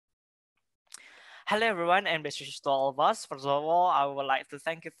Hello everyone and best wishes to all of us. First of all, I would like to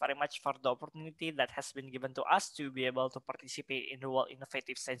thank you very much for the opportunity that has been given to us to be able to participate in the World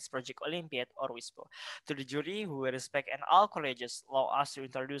Innovative Science Project Olympiad or WISPO. To the jury who we respect and all colleges, allow us to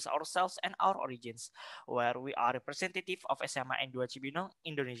introduce ourselves and our origins, where we are representative of SMA N2 Cibinong,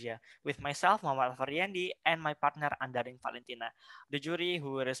 Indonesia, with myself, Muhammad Riandi, and my partner Andarline Valentina. The jury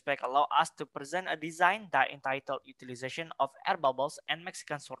who we respect allow us to present a design that entitled Utilization of Air Bubbles and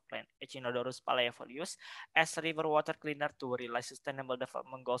Mexican Sword Plant, Echinodorus Palaefolius, as river water cleaner to realize Sustainable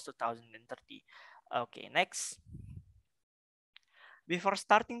Development Goals 2030. Okay, next. Before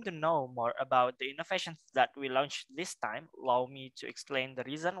starting to know more about the innovations that we launched this time, allow me to explain the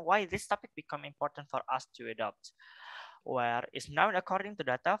reason why this topic became important for us to adopt. Where is known according to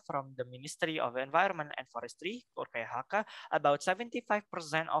data from the Ministry of Environment and Forestry, or KHK, about 75%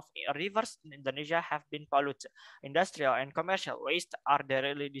 of rivers in Indonesia have been polluted. Industrial and commercial waste are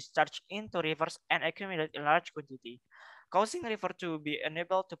directly discharged into rivers and accumulate in large quantity, causing river to be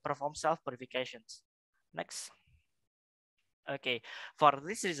unable to perform self-purifications. Next. Okay, for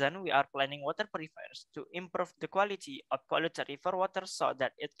this reason, we are planning water purifiers to improve the quality of polluted river water so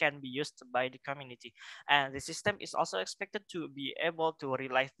that it can be used by the community. And the system is also expected to be able to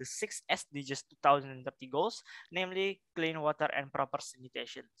realize the 6 SDGs 2030 goals, namely clean water and proper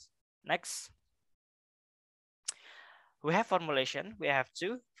sanitation. Next. We have formulation, we have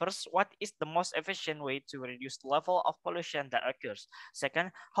two. First, what is the most efficient way to reduce the level of pollution that occurs? Second,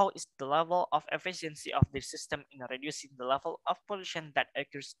 how is the level of efficiency of the system in reducing the level of pollution that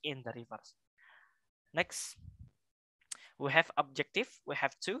occurs in the rivers? Next, we have objective, we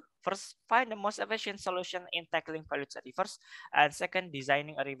have two. First, find the most efficient solution in tackling polluted rivers. And second,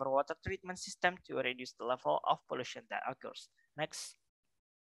 designing a river water treatment system to reduce the level of pollution that occurs. Next.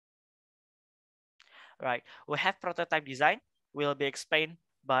 Right, we have prototype design, will be explained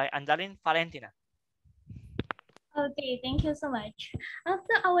by Andarline Valentina. Okay, thank you so much.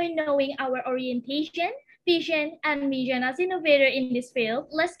 After our knowing our orientation, vision, and mission as innovator in this field,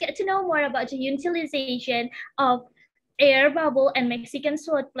 let's get to know more about the utilization of air bubble and Mexican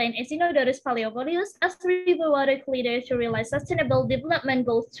sword plant Echinodorus Palaefolius as river water cleaner to realize Sustainable Development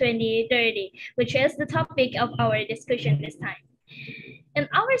Goals 2030, which is the topic of our discussion this time. In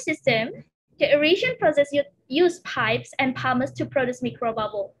our system, the aeration process use pipes and pummels to produce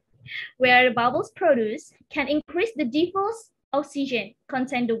microbubble, where the bubbles produced can increase the diffuse oxygen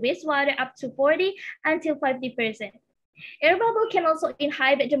content the wastewater up to 40 until 50%. Air bubble can also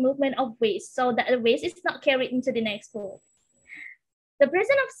inhibit the movement of waste so that the waste is not carried into the next pool. The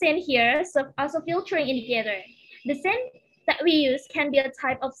presence of sand here serves as a filtering indicator. The sand that we use can be a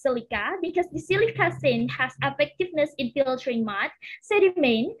type of silica because the silica sand has effectiveness in filtering mud,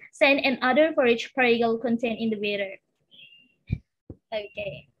 sediment, sand, and other forage particle content in the water.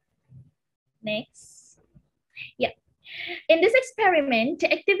 Okay. Next. Yeah. In this experiment,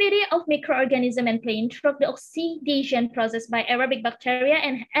 the activity of microorganism and plant through the oxidation process by aerobic bacteria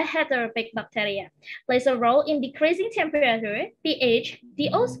and heterobic bacteria plays a role in decreasing temperature, pH,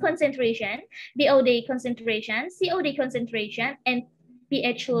 DO's concentration, BOD concentration, COD concentration, and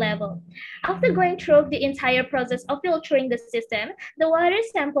pH level. After going through the entire process of filtering the system, the water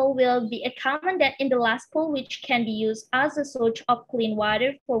sample will be accommodated in the last pool, which can be used as a source of clean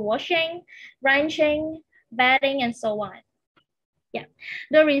water for washing, rinsing, bathing, and so on. Yeah,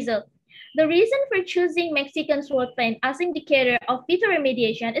 the result. The reason for choosing Mexican sword plant as indicator of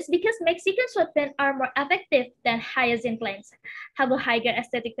phytoremediation is because Mexican sword plant are more effective than hyacinth plants, have a higher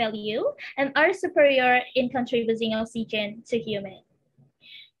aesthetic value, and are superior in contributing oxygen to human.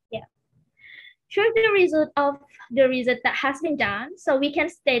 Yeah. Through the result of the research that has been done, so we can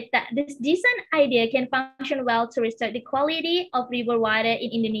state that this design idea can function well to restore the quality of river water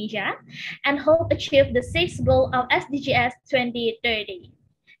in Indonesia and help achieve the sixth goal of SDGs 2030.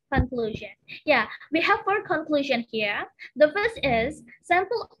 Conclusion. Yeah, we have 4 conclusions here. The first is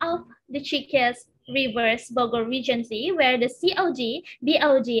sample of the Chiques Rivers Bogor Regency, where the COG,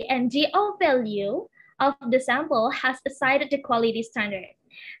 BOG, and GO value of the sample has exceeded the quality standard.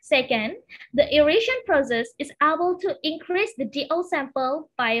 Second, the aeration process is able to increase the DO sample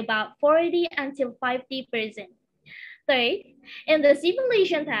by about 40 until 50%. Third, in the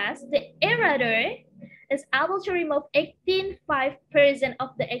simulation test, the aerator is able to remove 18.5% of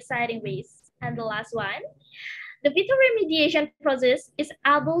the exciting waste. And the last one, the phytoremediation process is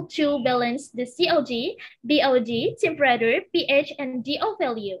able to balance the COG, BOG, temperature, pH, and DO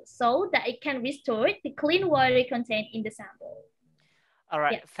value so that it can restore the clean water content in the sample. All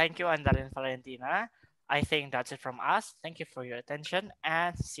right, Thank you, Andarline Valentina. I think that's it from us. Thank you for your attention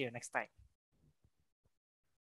and see you next time.